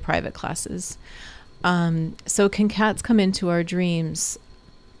 And then I have private classes. So can cats come into our dreams?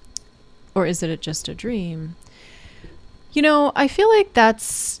 Or is it just a dream? I feel like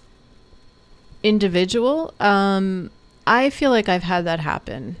that's individual. I feel like I've had that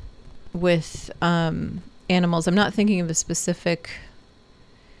happen with animals. I'm not thinking of a specific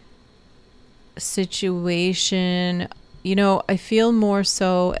situation. I feel more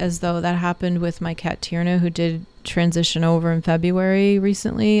so as though that happened with my cat Tierna, who did transition over in February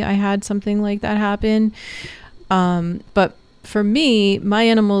recently. I had something like that happen. But for me, my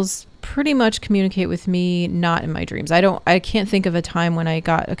animals pretty much communicate with me not in my dreams. I can't think of a time when I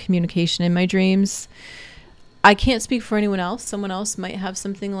got a communication in my dreams. I can't speak for anyone else. Someone else might have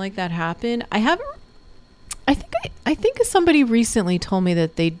something like that happen. I think somebody recently told me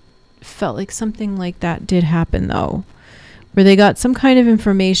that they felt like something like that did happen though, where they got some kind of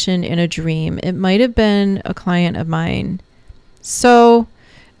information in a dream. It might have been a client of mine. So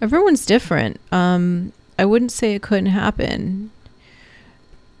everyone's different. I wouldn't say it couldn't happen.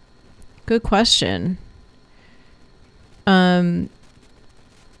 Good question.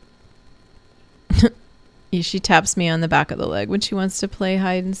 She taps me on the back of the leg when she wants to play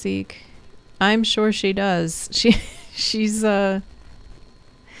hide and seek. I'm sure she does. She's gonna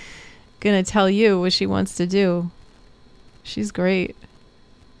tell you what she wants to do. She's great.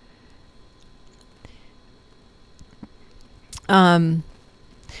 I'm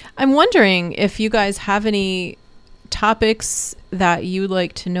wondering if you guys have any topics that you'd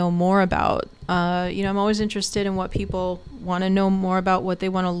like to know more about. I'm always interested in what people want to know more about, what they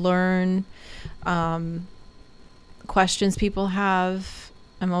want to learn, questions people have.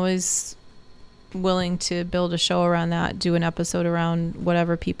 I'm always willing to build a show around that, do an episode around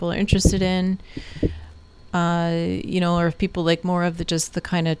whatever people are interested in. Or if people like more of just the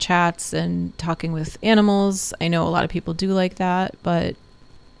kind of chats and talking with animals. I know a lot of people do like that, but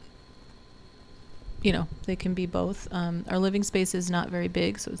they can be both. Our living space is not very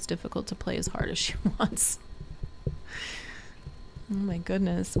big, so it's difficult to play as hard as she wants. Oh my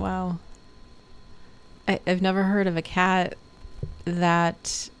goodness. Wow. I've never heard of a cat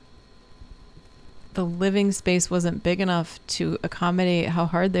that the living space wasn't big enough to accommodate how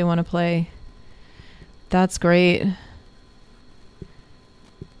hard they want to play. That's great.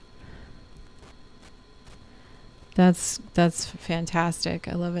 That's fantastic.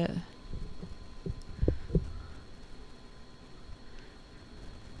 I love it.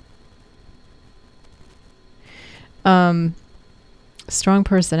 Strong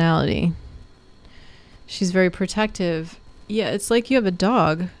personality. She's very protective. Yeah, it's like you have a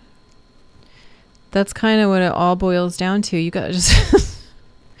dog. That's kind of what it all boils down to. You gotta just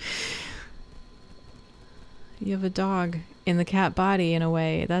you have a dog in the cat body in a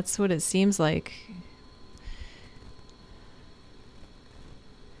way. That's what it seems like.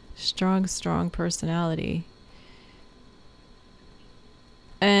 Strong personality.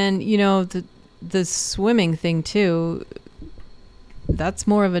 And the swimming thing too, that's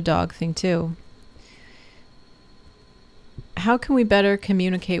more of a dog thing too. How can we better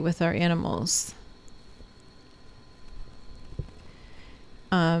communicate with our animals?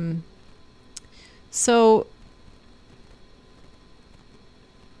 So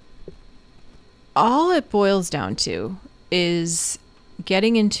all it boils down to is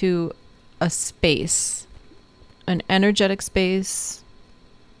getting into a space, an energetic space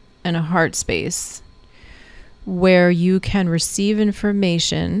and a heart space where you can receive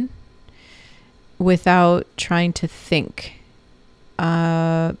information without trying to think.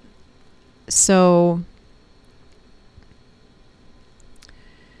 So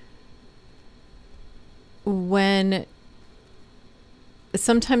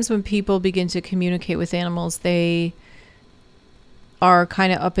sometimes when people begin to communicate with animals, they are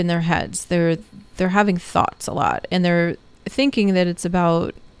kind of up in their heads. They're having thoughts a lot, and they're thinking that it's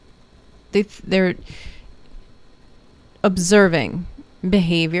about observing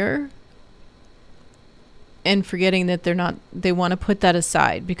behavior and forgetting that they want to put that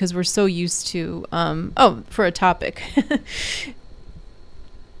aside because we're so used to, for a topic.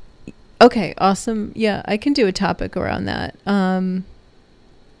 Okay, awesome. Yeah, I can do a topic around that. And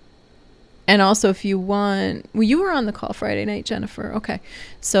also if you want, well, you were on the call Friday night, Jennifer. Okay.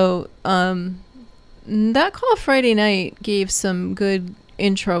 So, that call Friday night gave some good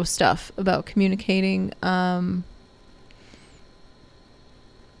intro stuff about communicating.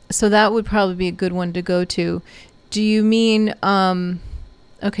 So that would probably be a good one to go to. Do you mean,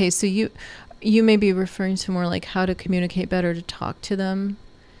 okay, so you may be referring to more like how to communicate better to talk to them,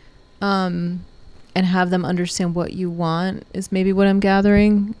 and have them understand what you want is maybe what I'm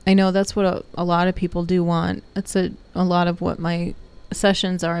gathering. I know that's what a lot of people do want. That's a lot of what my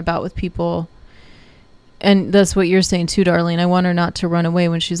sessions are about with people. And that's what you're saying too, Darlene. I want her not to run away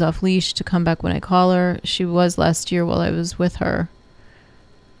when she's off leash, to come back when I call her. She was last year while I was with her.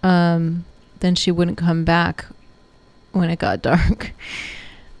 Then she wouldn't come back when it got dark.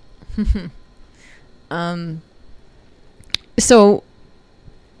 So,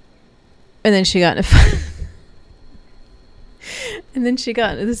 and then she got in a fight. And then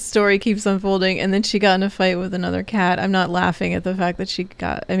this story keeps unfolding, and then she got in a fight with another cat. I'm not laughing at the fact that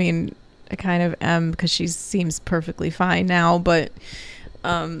I kind of am, because she seems perfectly fine now, but,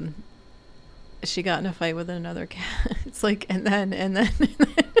 she got in a fight with another cat. It's like, and then.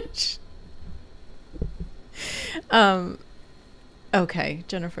 Okay,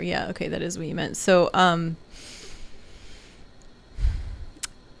 Jennifer. Yeah. Okay. That is what you meant. So,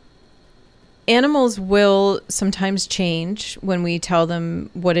 animals will sometimes change when we tell them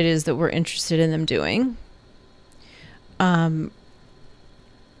what it is that we're interested in them doing. A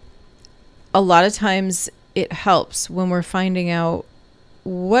lot of times it helps when we're finding out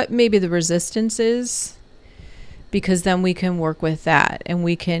what maybe the resistance is, because then we can work with that and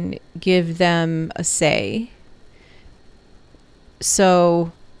we can give them a say.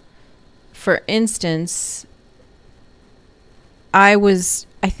 So, for instance, I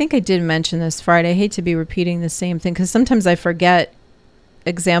think I did mention this Friday. I hate to be repeating the same thing because sometimes I forget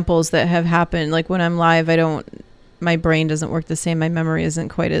examples that have happened. Like when I'm live, my brain doesn't work the same. My memory isn't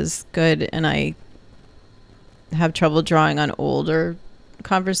quite as good, and I have trouble drawing on older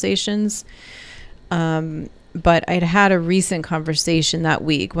conversations. But I'd had a recent conversation that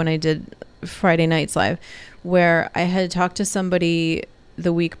week when I did Friday nights live, where I had talked to somebody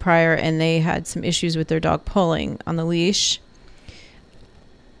the week prior and they had some issues with their dog pulling on the leash.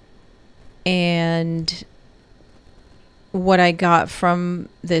 And what I got from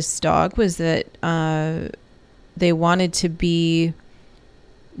this dog was that they wanted to be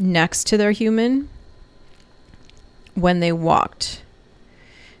next to their human when they walked.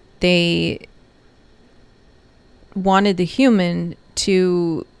 They wanted the human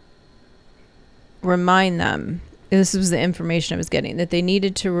to remind them. This was the information I was getting, that they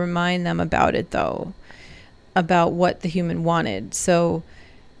needed to remind them about it, though, about what the human wanted. So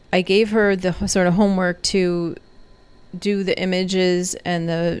I gave her the sort of homework to do the images and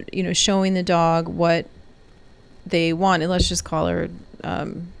the, showing the dog what they wanted. Let's just call her, I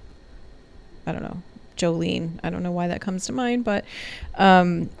don't know, Jolene. I don't know why that comes to mind, but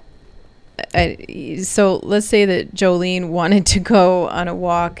so let's say that Jolene wanted to go on a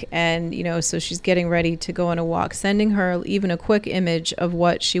walk, and so she's getting ready to go on a walk, sending her even a quick image of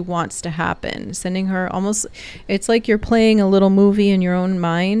what she wants to happen, sending her almost, it's like you're playing a little movie in your own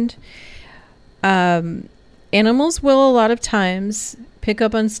mind. Animals will a lot of times pick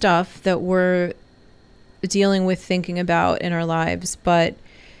up on stuff that we're dealing with, thinking about in our lives, but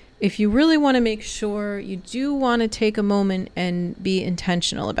if you really want to make sure, you do want to take a moment and be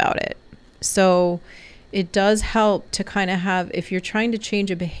intentional about it. So it does help to kind of have, if you're trying to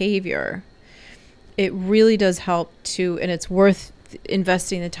change a behavior, it really does help to, and it's worth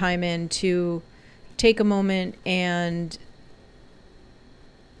investing the time in, to take a moment and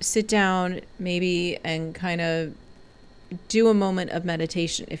sit down maybe and kind of do a moment of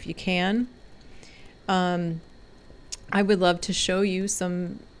meditation if you can. I would love to show you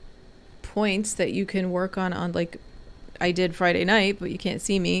some points that you can work on like I did Friday night, but you can't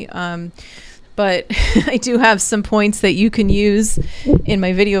see me. But I do have some points that you can use in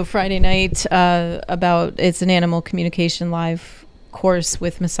my video Friday night about, it's an animal communication live course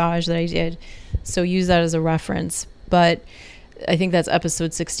with massage that I did. So use that as a reference. But I think that's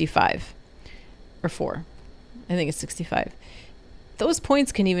episode 65 or 4. I think it's 65. Those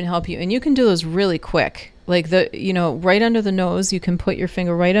points can even help you, and you can do those really quick. Like right under the nose, you can put your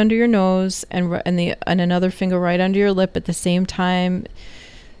finger right under your nose and another finger right under your lip at the same time.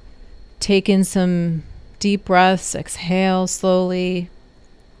 Take in some deep breaths, exhale slowly.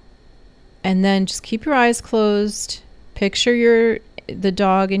 And then just keep your eyes closed. Picture the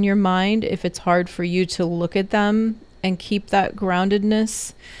dog in your mind if it's hard for you to look at them, and keep that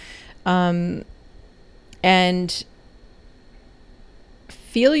groundedness. And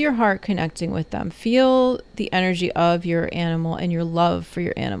feel your heart connecting with them. Feel the energy of your animal and your love for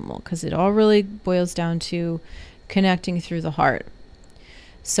your animal, because it all really boils down to connecting through the heart.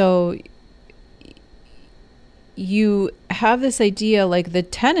 So you have this idea, like the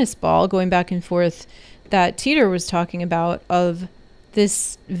tennis ball going back and forth that Teeter was talking about, of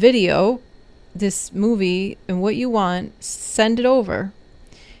this video, this movie, and what you want, send it over.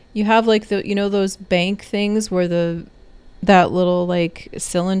 You have like those bank things where that little like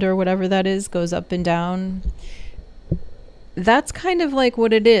cylinder, whatever that is, goes up and down. That's kind of like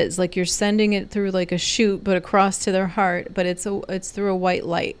what it is. Like you're sending it through like a chute, but across to their heart, but it's through a white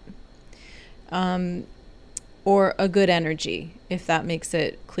light. Or a good energy, if that makes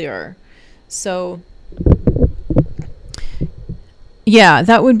it clearer. So yeah,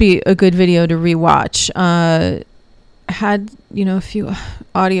 that would be a good video to rewatch. Had, a few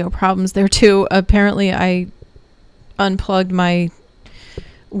audio problems there too. Apparently I unplugged my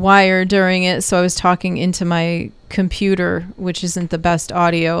wire during it, so I was talking into my computer, which isn't the best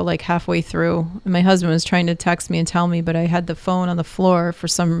audio, like halfway through. And my husband was trying to text me and tell me, but I had the phone on the floor for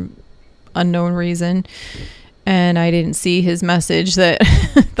some unknown reason, and I didn't see his message that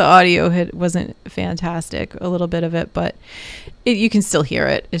the audio wasn't fantastic, a little bit of it, but you can still hear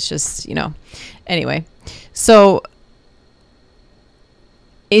it. It's just, anyway. So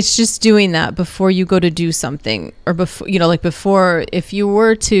it's just doing that before you go to do something, or before, if you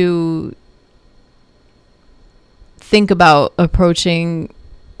were to think about approaching,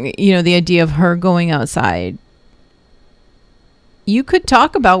 the idea of her going outside, you could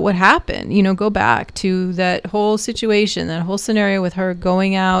talk about what happened, go back to that whole situation, that whole scenario with her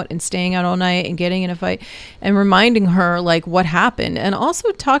going out and staying out all night and getting in a fight, and reminding her like what happened, and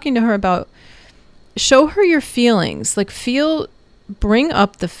also talking to her about, show her your feelings, like bring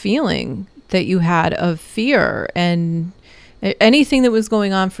up the feeling that you had of fear and anything that was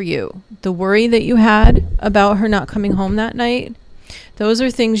going on for you, the worry that you had about her not coming home that night. Those are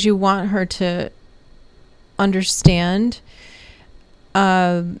things you want her to understand.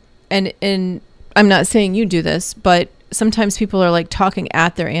 And I'm not saying you do this, but sometimes people are like talking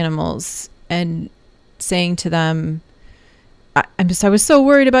at their animals and saying to them, I was so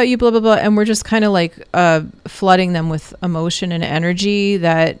worried about you, blah, blah, blah. And we're just kind of like flooding them with emotion and energy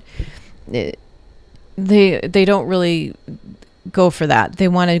that they don't really go for that. They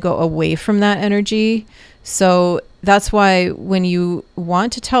want to go away from that energy. So that's why when you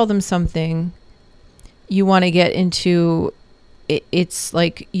want to tell them something, you want to get into it's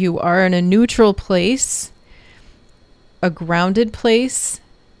like you are in a neutral place, a grounded place,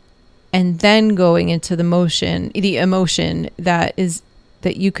 and then going into the emotion that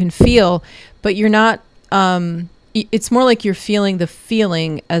you can feel, but you're not, it's more like you're feeling the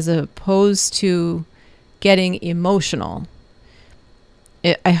feeling as opposed to getting emotional.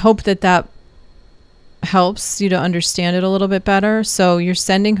 I hope that helps you to understand it a little bit better. So you're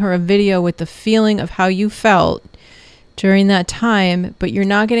sending her a video with the feeling of how you felt during that time, but you're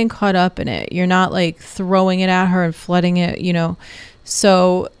not getting caught up in it. You're not like throwing it at her and flooding it,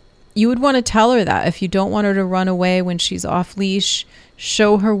 So you would want to tell her that if you don't want her to run away when she's off leash,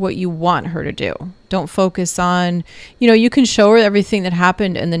 show her what you want her to do. Don't focus on, you can show her everything that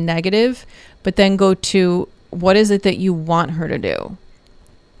happened and the negative, but then go to what is it that you want her to do?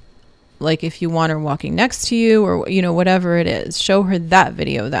 Like if you want her walking next to you or, whatever it is, show her that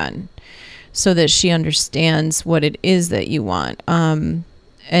video then, so that she understands what it is that you want. And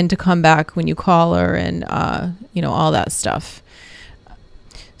to come back when you call her and, all that stuff.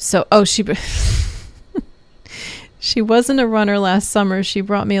 So, she wasn't a runner last summer. She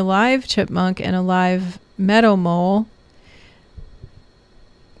brought me a live chipmunk and a live meadow mole.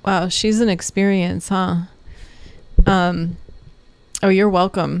 Wow, she's an experience, huh? You're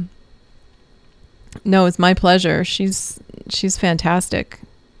welcome. No, it's my pleasure. She's fantastic.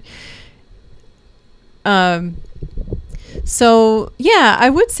 So yeah, I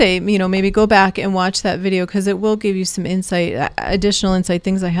would say, maybe go back and watch that video, because it will give you some insight, additional insight,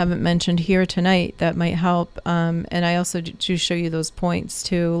 things I haven't mentioned here tonight that might help. And I also do show you those points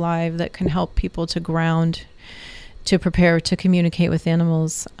too live that can help people to ground, to prepare to communicate with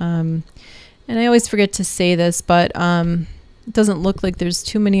animals. And I always forget to say this, but it doesn't look like there's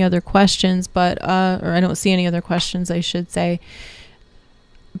too many other questions, but or I don't see any other questions, I should say.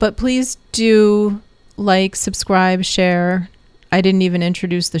 But please do like, subscribe, share. I didn't even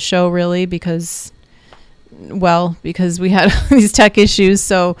introduce the show really, because well because we had these tech issues.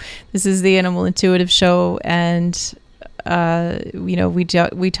 So this is the Animal Intuitive Show, and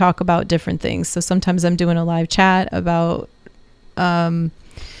we talk about different things. So sometimes I'm doing a live chat about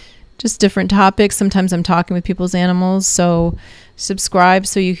just different topics. Sometimes I'm talking with people's animals. So subscribe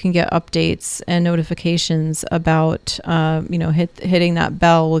so you can get updates and notifications about, hitting that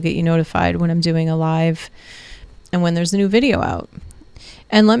bell will get you notified when I'm doing a live and when there's a new video out.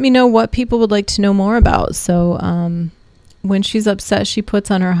 And let me know what people would like to know more about. So when she's upset, she puts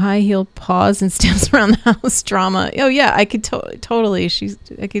on her high heel paws and stamps around the house. Drama. Oh yeah, I could totally.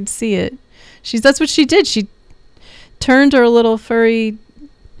 I could see it. That's what she did. She turned her little furry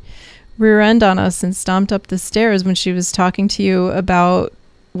rear end on us and stomped up the stairs when she was talking to you about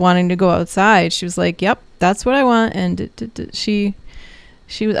wanting to go outside. She was like, "Yep, that's what I want," and she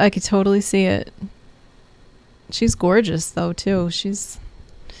was. I could totally see it. She's gorgeous though too. She's.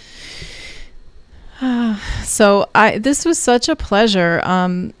 So this was such a pleasure.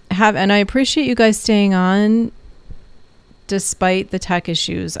 And I appreciate you guys staying on despite the tech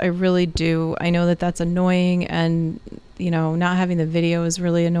issues. I really do. I know that that's annoying, and not having the video is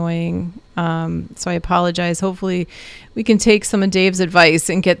really annoying. So I apologize. Hopefully we can take some of Dave's advice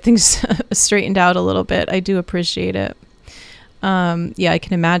and get things straightened out a little bit. I do appreciate it. I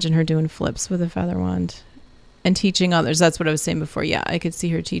can imagine her doing flips with a feather wand and teaching others. That's what I was saying before. Yeah, I could see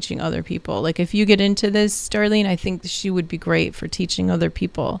her teaching other people. Like if you get into this, Darlene, I think she would be great for teaching other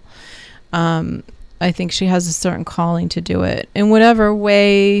people. I think she has a certain calling to do it in whatever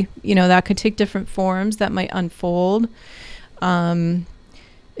way, that could take different forms that might unfold.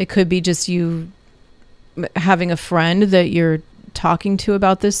 It could be just you having a friend that you're talking to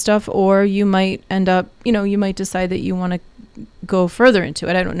about this stuff, or you might end up, you might decide that you want to go further into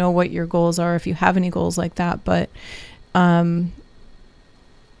it. I don't know what your goals are, if you have any goals like that, but I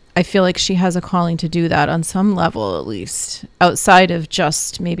feel like she has a calling to do that on some level, at least outside of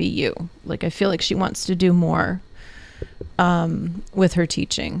just maybe you. Like I feel like she wants to do more with her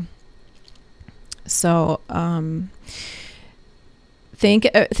teaching. So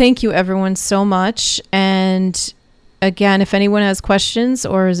thank you everyone so much. And again, if anyone has questions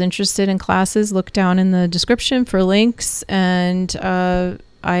or is interested in classes, look down in the description for links. And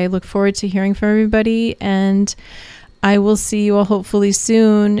I look forward to hearing from everybody. And I will see you all hopefully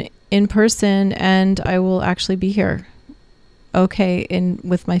soon in person. And I will actually be here. Okay,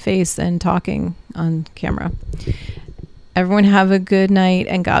 with my face and talking on camera. Everyone have a good night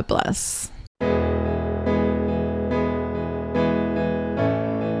and God bless.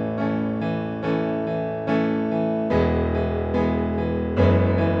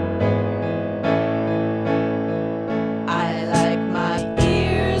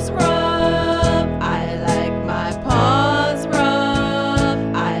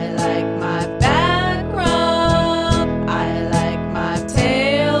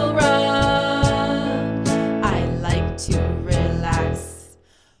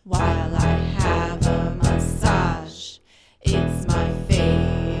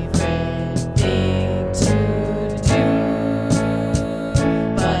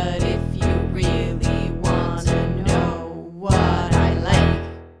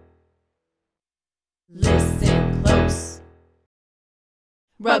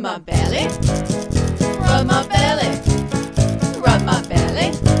 Rub my belly, rub my belly, rub my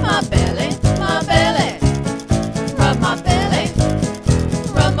belly, my belly, my belly. Rub my belly,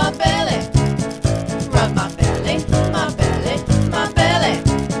 rub my belly, rub my belly, my belly, my belly.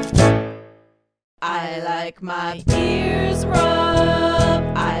 I like my ears rubbed,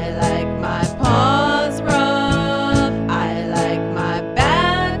 I like my paws rubbed, I like my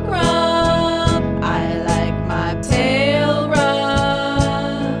back rubbed, I like my tail rubbed.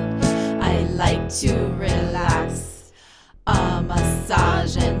 To relax, a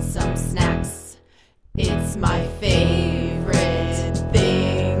massage and some snacks. It's my favorite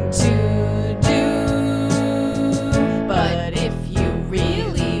thing to do. But if you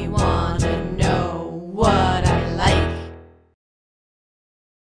really want to know what I like,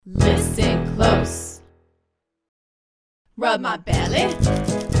 listen close. Rub my belly,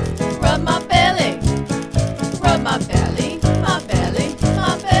 rub my belly.